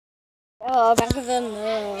Back in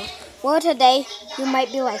the well, today you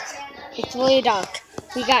might be like, it's really dark.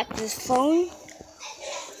 We got this phone.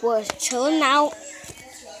 We're chilling out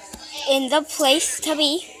in the place to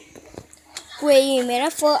be. We made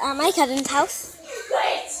a fort at my cousin's house.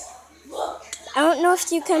 I don't know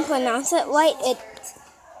if you can pronounce it right. It's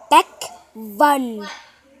Beck Run.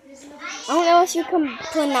 I don't know if you can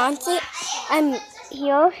pronounce it. I'm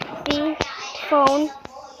here. The phone.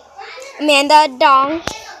 Amanda Dong.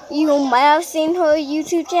 You might have seen her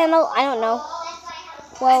YouTube channel. I don't know.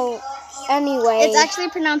 Well, anyway. It's actually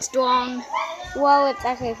pronounced Dwong. Well, it's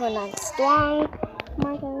actually pronounced Dwong.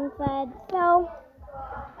 My cousin said so.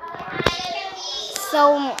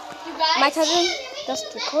 My cousin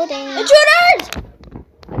just recording. Intruders!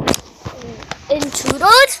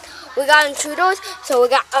 Intruders? We got intruders, so we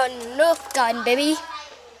got a Nerf gun, baby.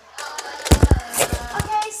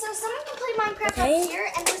 Okay, so someone can play Minecraft Okay. up here,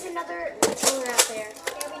 and there's another intruder out there.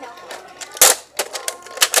 There we know.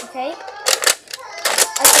 Okay.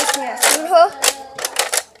 I think we're gonna shoot her.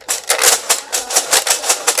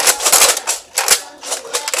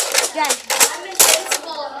 Gun. I'm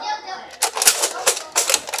invincible.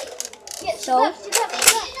 Yeah, So?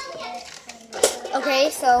 Okay,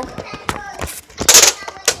 so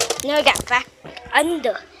now we got back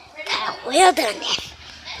under the wilderness.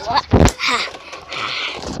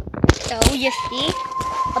 So you see,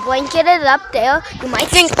 a blanket is up there. You might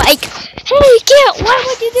think like, hey kid, why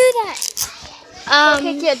would you do that?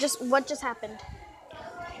 Okay, yeah, what just happened?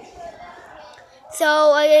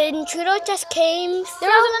 So an intruder just came. There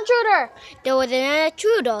was an intruder. There was an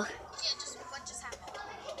intruder. Yeah, what just happened?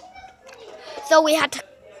 So we had to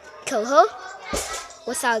kill her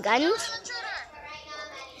with our guns.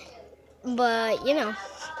 But you know,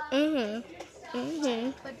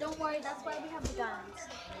 But don't worry, that's why we have the guns.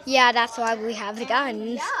 Yeah, that's why we have the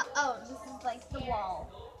guns. Yeah. Oh, this is like the wall.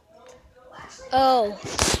 Oh,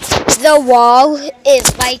 the wall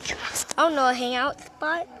is like, I don't know, a hangout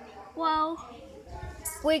spot. Well,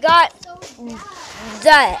 We got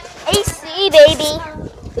the AC, baby.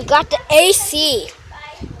 We got the AC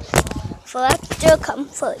for extra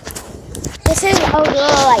comfort. This is a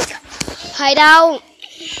little like hideout.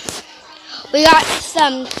 We got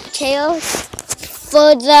some chairs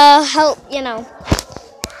for the help, you know.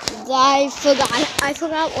 I forgot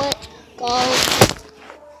what it's called.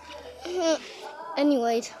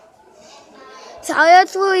 Anyways, sorry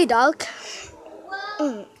it's really dark.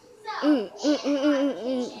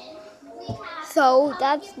 So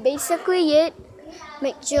that's basically it.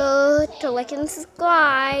 Make sure to like and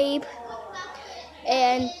subscribe.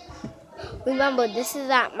 And remember, this is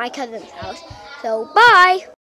at my cousin's house. So bye.